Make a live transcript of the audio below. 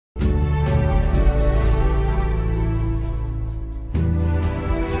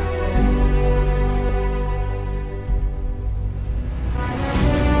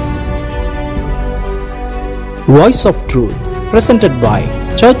Voice of Truth, presented by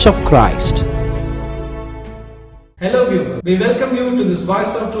Church of Christ. Hello viewer, we welcome you to this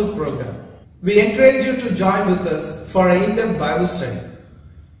Voice of Truth program. We encourage you to join with us for an in-depth Bible study.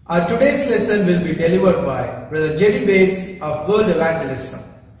 Our today's lesson will be delivered by Brother J.D. Bates of World Evangelism,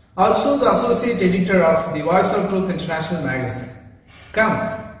 also the Associate Editor of the Voice of Truth International Magazine.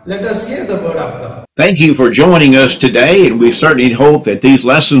 Come, let us hear the Word of God. Thank you for joining us today, and we certainly hope that these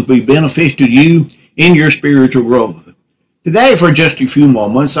lessons will be beneficial to you in your spiritual growth. Today, for just a few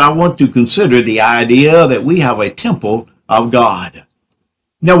moments, I want to consider the idea that we have a temple of God.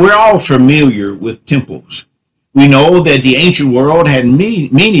 Now, we're all familiar with temples. We know that the ancient world had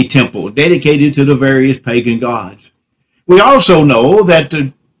many temples dedicated to the various pagan gods. We also know that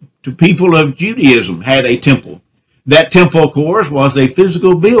the people of Judaism had a temple. That temple, of course, was a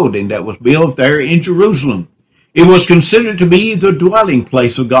physical building that was built there in Jerusalem. It was considered to be the dwelling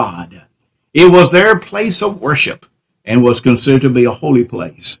place of God. It was their place of worship and was considered to be a holy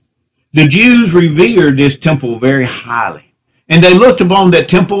place. The Jews revered this temple very highly, and they looked upon that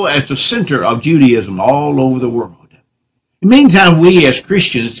temple as the center of Judaism all over the world. In the meantime, we as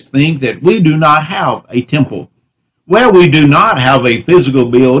Christians think that we do not have a temple. Well, we do not have a physical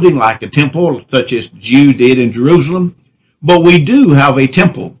building like a temple such as the Jews did in Jerusalem, but we do have a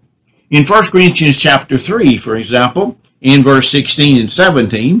temple. In 1 Corinthians chapter 3, for example, in verse 16 and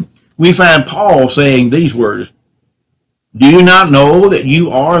 17, we find Paul saying these words, "Do you not know that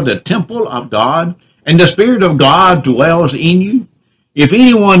you are the temple of God, and the Spirit of God dwells in you? If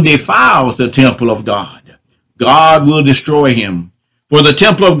anyone defiles the temple of God, God will destroy him. For the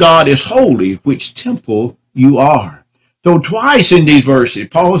temple of God is holy, which temple you are." So twice in these verses,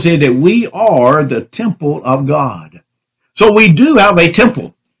 Paul said that we are the temple of God. So we do have a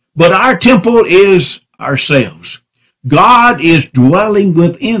temple, but our temple is ourselves. God is dwelling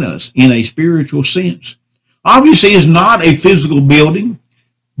within us in a spiritual sense. Obviously, it's not a physical building,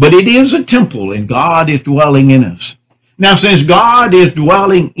 but it is a temple, and God is dwelling in us. Now, since God is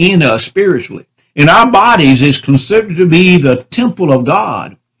dwelling in us spiritually, and our bodies is considered to be the temple of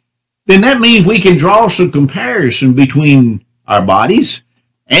God, then that means we can draw some comparison between our bodies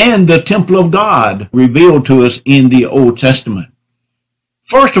and the temple of God revealed to us in the Old Testament.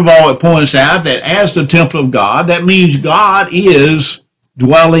 First of all, it points out that as the temple of God, that means God is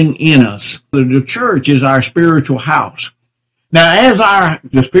dwelling in us. The church is our spiritual house. Now, as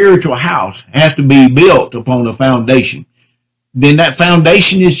the spiritual house has to be built upon a foundation, then that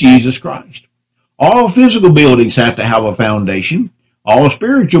foundation is Jesus Christ. All physical buildings have to have a foundation. All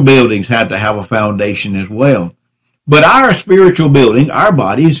spiritual buildings have to have a foundation as well. But our spiritual building, our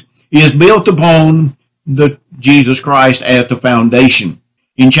bodies, is built upon Jesus Christ as the foundation.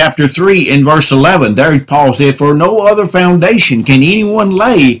 In chapter 3, in verse 11, there Paul said, "For no other foundation can anyone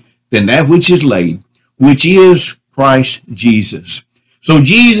lay than that which is laid, which is Christ Jesus." So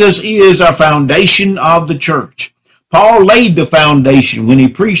Jesus is our foundation of the church. Paul laid the foundation when he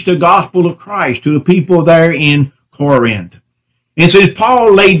preached the gospel of Christ to the people there in Corinth. And since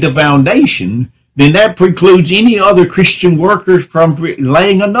Paul laid the foundation, then that precludes any other Christian workers from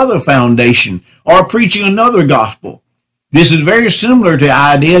laying another foundation or preaching another gospel. This is very similar to the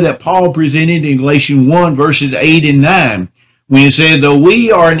idea that Paul presented in Galatians 1, verses 8 and 9, when he said, "Though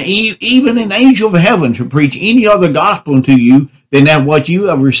we are even an angel of heaven to preach any other gospel unto you than that what you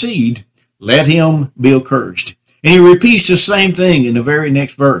have received, let him be accursed." And he repeats the same thing in the very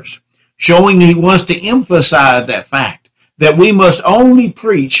next verse, showing he wants to emphasize that fact, that we must only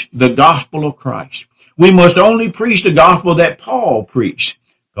preach the gospel of Christ. We must only preach the gospel that Paul preached,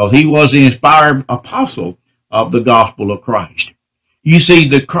 because he was the inspired apostle of the gospel of Christ. You see,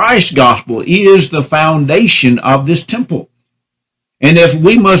 the Christ gospel is the foundation of this temple. And if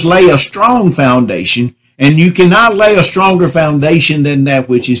we must lay a strong foundation, and you cannot lay a stronger foundation than that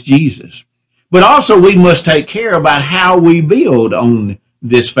which is Jesus. But also we must take care about how we build on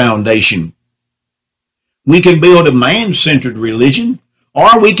this foundation. We can build a man-centered religion,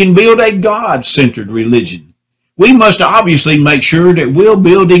 or we can build a God-centered religion. We must obviously make sure that we're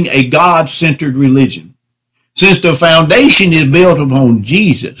building a God-centered religion. Since the foundation is built upon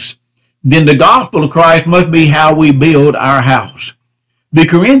Jesus, then the gospel of Christ must be how we build our house. The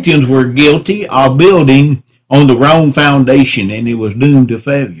Corinthians were guilty of building on the wrong foundation, and it was doomed to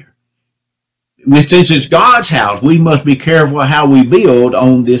failure. Since it's God's house, we must be careful how we build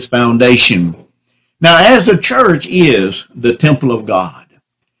on this foundation. Now, as the church is the temple of God,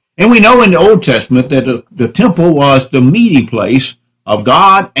 and we know in the Old Testament that the temple was the meeting place of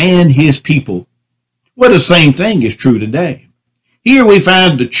God and his people. Well, the same thing is true today. Here we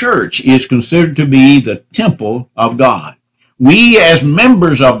find the church is considered to be the temple of God. We as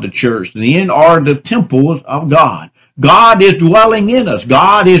members of the church then are the temples of God. God is dwelling in us.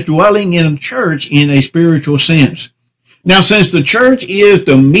 God is dwelling in the church in a spiritual sense. Now, since the church is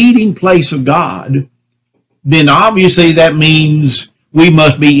the meeting place of God, then obviously that means we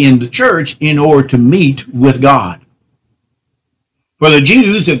must be in the church in order to meet with God. For the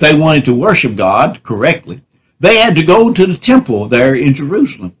Jews, if they wanted to worship God correctly, they had to go to the temple there in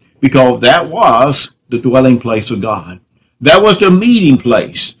Jerusalem, because that was the dwelling place of God. That was the meeting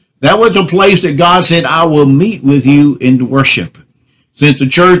place. That was the place that God said, I will meet with you in worship. Since the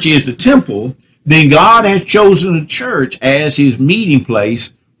church is the temple, then God has chosen the church as his meeting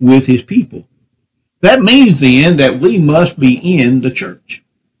place with his people. That means then that we must be in the church.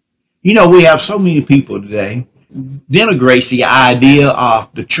 You know, we have so many people today denigrate the idea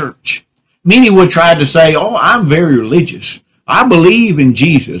of the church. Many would try to say, oh, I'm very religious. I believe in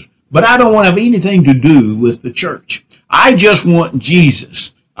Jesus, but I don't want to have anything to do with the church. I just want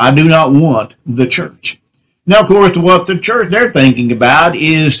Jesus. I do not want the church. Now, of course, what the church they're thinking about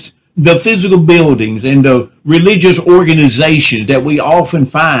is the physical buildings and the religious organizations that we often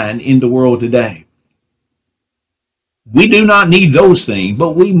find in the world today. We do not need those things,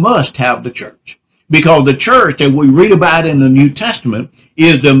 but we must have the church. Because the church that we read about in the New Testament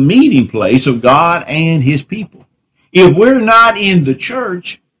is the meeting place of God and his people. If we're not in the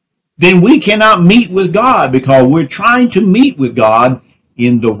church, then we cannot meet with God, because we're trying to meet with God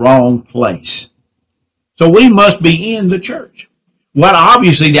in the wrong place. So we must be in the church. Well,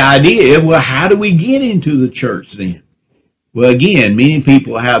 obviously the idea is, well, how do we get into the church then? Well, again, many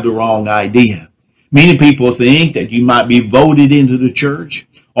people have the wrong idea. Many people think that you might be voted into the church,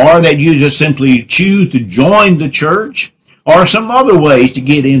 or that you just simply choose to join the church, or some other ways to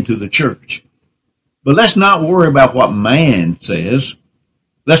get into the church. But let's not worry about what man says.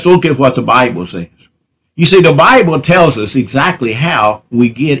 Let's look at what the Bible says. You see, the Bible tells us exactly how we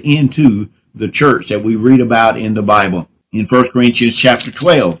get into the church that we read about in the Bible. In 1 Corinthians chapter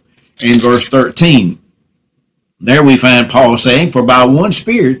 12 and verse 13. There we find Paul saying, for by one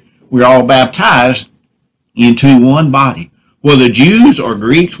Spirit we're all baptized into one body, whether Jews or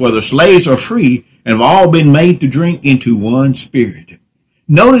Greeks, whether slaves or free, and have all been made to drink into one Spirit.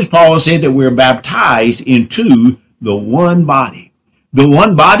 Notice Paul said that we're baptized into the one body. The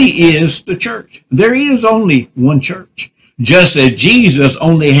one body is the church. There is only one church. Just as Jesus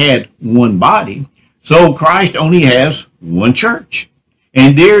only had one body, so Christ only has one church.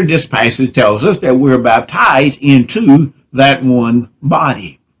 And there this passage tells us that we're baptized into that one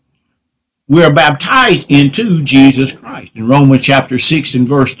body. We're baptized into Jesus Christ. In Romans chapter 6 and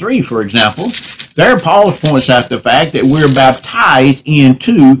verse 3, for example, there Paul points out the fact that we're baptized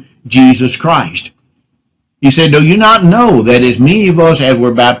into Jesus Christ. He said, do you not know that as many of us as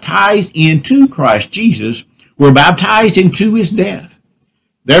were baptized into Christ Jesus, were baptized into his death?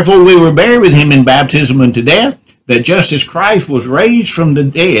 Therefore we were buried with him in baptism unto death, that just as Christ was raised from the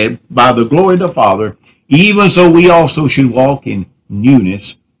dead by the glory of the Father, even so we also should walk in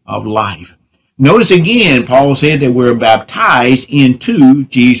newness of life. Notice again, Paul said that we're baptized into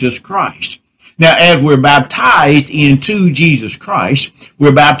Jesus Christ. Now, as we're baptized into Jesus Christ,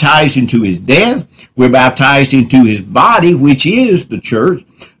 we're baptized into his death, we're baptized into his body, which is the church.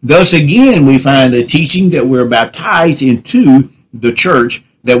 Thus, again, we find the teaching that we're baptized into the church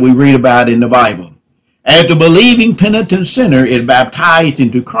that we read about in the Bible. As the believing penitent sinner is baptized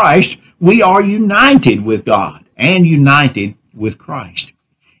into Christ, we are united with God and united with Christ.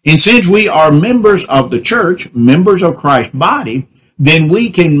 And since we are members of the church, members of Christ's body, then we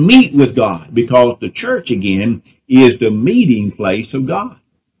can meet with God, because the church, again, is the meeting place of God.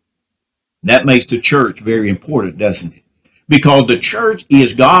 That makes the church very important, doesn't it? Because the church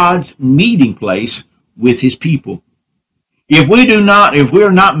is God's meeting place with his people. If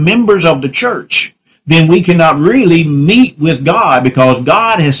we're not members of the church, then we cannot really meet with God, because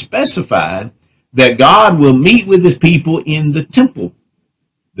God has specified that God will meet with his people in the temple,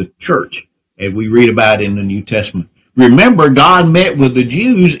 the church, as we read about in the New Testament. Remember, God met with the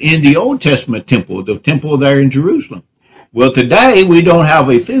Jews in the Old Testament temple, the temple there in Jerusalem. Well, today we don't have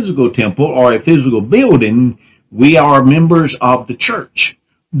a physical temple or a physical building. We are members of the church.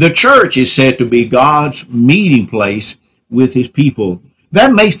 The church is said to be God's meeting place with his people.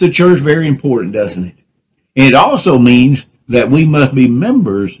 That makes the church very important, doesn't it? And it also means that we must be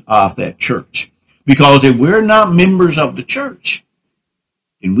members of that church. Because if we're not members of the church,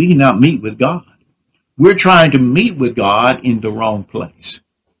 then we cannot meet with God. We're trying to meet with God in the wrong place.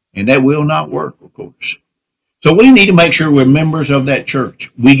 And that will not work, of course. So we need to make sure we're members of that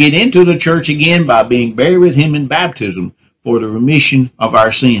church. We get into the church again by being buried with him in baptism for the remission of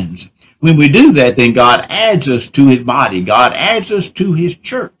our sins. When we do that, then God adds us to his body. God adds us to his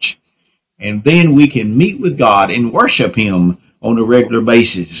church. And then we can meet with God and worship him on a regular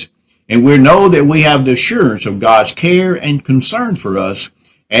basis. And we know that we have the assurance of God's care and concern for us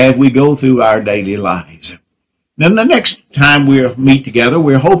as we go through our daily lives. Now, the next time we'll meet together,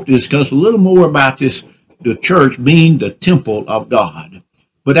 we'll hope to discuss a little more about the church being the temple of God.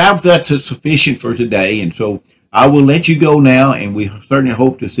 But that's sufficient for today, and so I will let you go now, and we certainly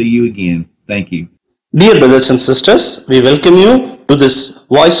hope to see you again. Thank you. Dear brothers and sisters, we welcome you to this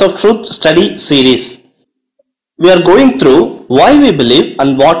Voice of Truth study series. We are going through why we believe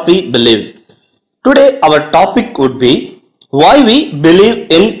and what we believe. Today our topic would be why we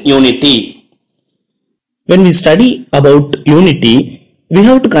believe in unity. When we study about unity, we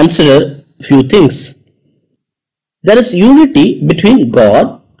have to consider few things. There is unity between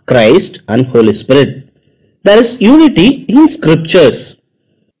God, Christ and Holy Spirit. There is unity in scriptures.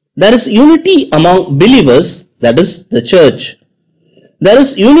 There is unity among believers, that is the church. There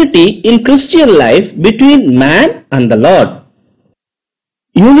is unity in Christian life between man and the Lord.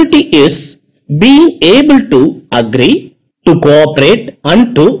 Unity is being able to agree, to cooperate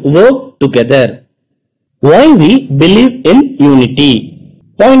and to work together. Why we believe in unity?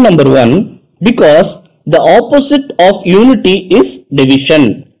 Point number 1, because the opposite of unity is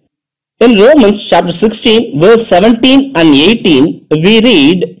division. In Romans chapter 16 verse 17 and 18 we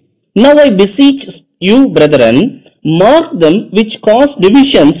read, "Now I beseech you, brethren, mark them which cause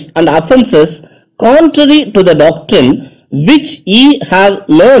divisions and offences contrary to the doctrine which ye have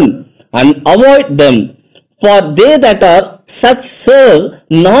learned, and avoid them. For they that are such serve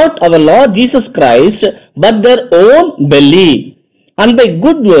not our Lord Jesus Christ, but their own belly, and by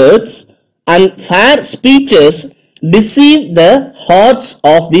good words and fair speeches deceive the hearts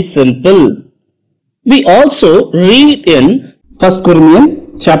of the simple." We also read in 1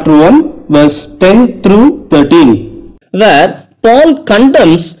 Corinthians chapter 1 verse 10 through 13, where Paul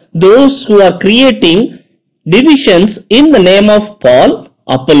condemns those who are creating divisions in the name of Paul,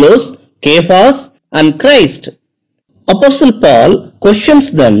 Apollos, Cephas and Christ. Apostle Paul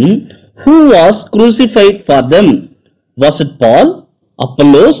questions them, who was crucified for them? Was it Paul,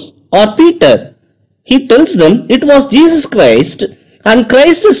 Apollos or Peter? He tells them it was Jesus Christ, and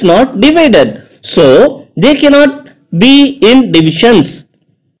Christ is not divided, so they cannot be in divisions.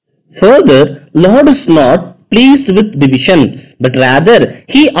 Further, Lord is not pleased with division, but rather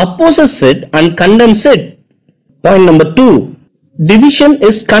he opposes it and condemns it. Point number 2. Division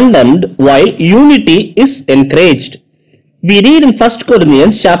is condemned while unity is encouraged. We read in 1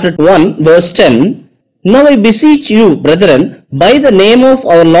 Corinthians chapter 1 verse 10, "Now I beseech you, brethren, by the name of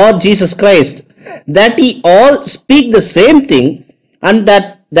our Lord Jesus Christ, that ye all speak the same thing, and that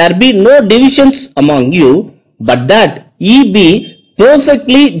there be no divisions among you, but that ye be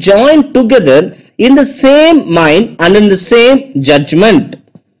perfectly joined together in the same mind and in the same judgment."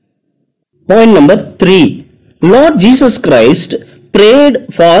 Point number 3. Lord Jesus Christ prayed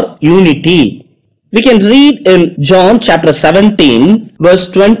for unity. We can read in John chapter 17 verse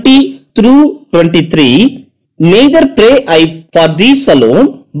 20 through 23, "Neither pray I for these alone,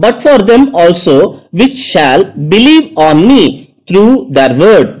 but for them also which shall believe on me through their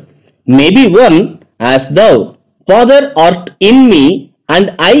word. Maybe one, as thou, Father, art in me,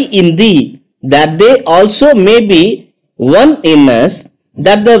 and I in thee, that they also may be one in us,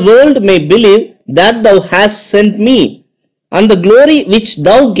 that the world may believe that thou hast sent me. And the glory which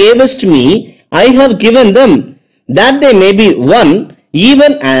thou gavest me, I have given them, that they may be one,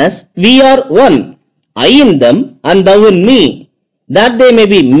 even as we are one, I in them, and thou in me, that they may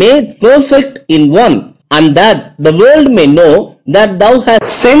be made perfect in one, and that the world may know that thou hast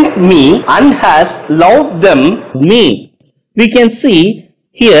sent me and hast loved them me." We can see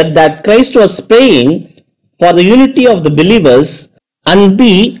here that Christ was praying for the unity of the believers and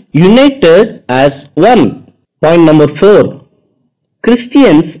be united as one. Point number 4.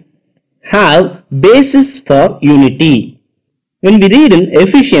 Christians have basis for unity. When we read in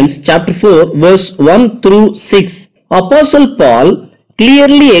Ephesians chapter 4 verse 1 through 6, Apostle Paul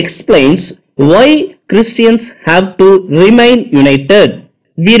clearly explains why Christians have to remain united.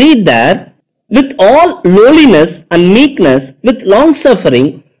 We read there, "With all lowliness and meekness, with long suffering,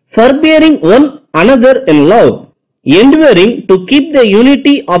 forbearing one another in love, enduring to keep the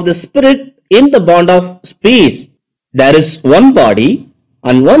unity of the Spirit in the bond of peace. There is one body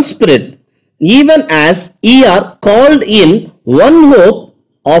and one Spirit, even as ye are called in one hope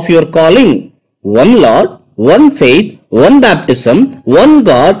of your calling, one Lord, one faith, one baptism, one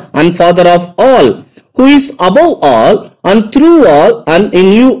God and Father of all, who is above all and through all and in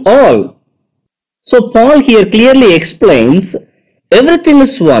you all." So Paul here clearly explains everything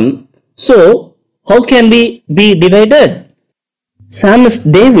is one, So, how can we be divided?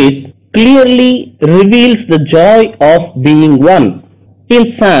 Psalmist David clearly reveals the joy of being one. In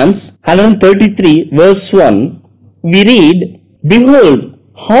Psalms 133 verse 1, we read, "Behold,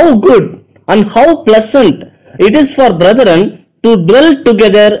 how good and how pleasant it is for brethren to dwell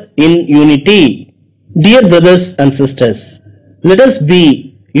together in unity." Dear brothers and sisters, let us be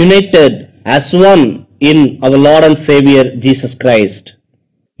united as one in our Lord and Savior Jesus Christ.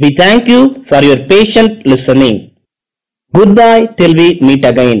 We thank you for your patient listening. Goodbye till we meet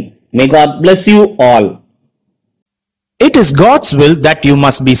again. May God bless you all. It is God's will that you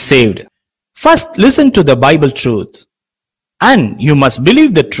must be saved. First, listen to the Bible truth. And you must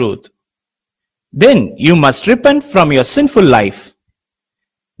believe the truth. Then you must repent from your sinful life.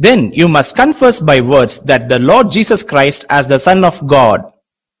 Then you must confess by words that the Lord Jesus Christ as the Son of God.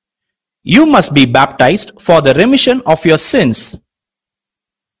 You must be baptized for the remission of your sins.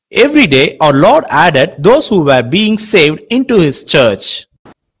 Every day our Lord added those who were being saved into His church.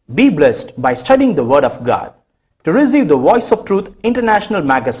 Be blessed by studying the Word of God. To receive the Voice of Truth International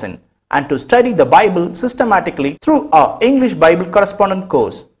Magazine and to study the Bible systematically through our English Bible Correspondent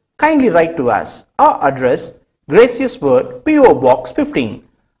course, kindly write to us. Our address, Gracious Word, P.O. Box 15,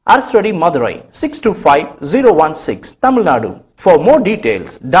 Arasaradi, Madurai 625016, Tamil Nadu. For more details,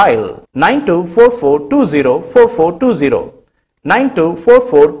 dial 9244204420,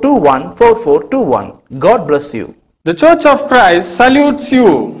 9244214421. God bless you. The Church of Christ salutes you.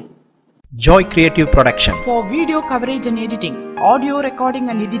 Joy Creative Production. For video coverage and editing, audio recording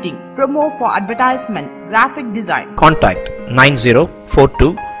and editing, promo for advertisement, graphic design. Contact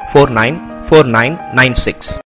 9042494996.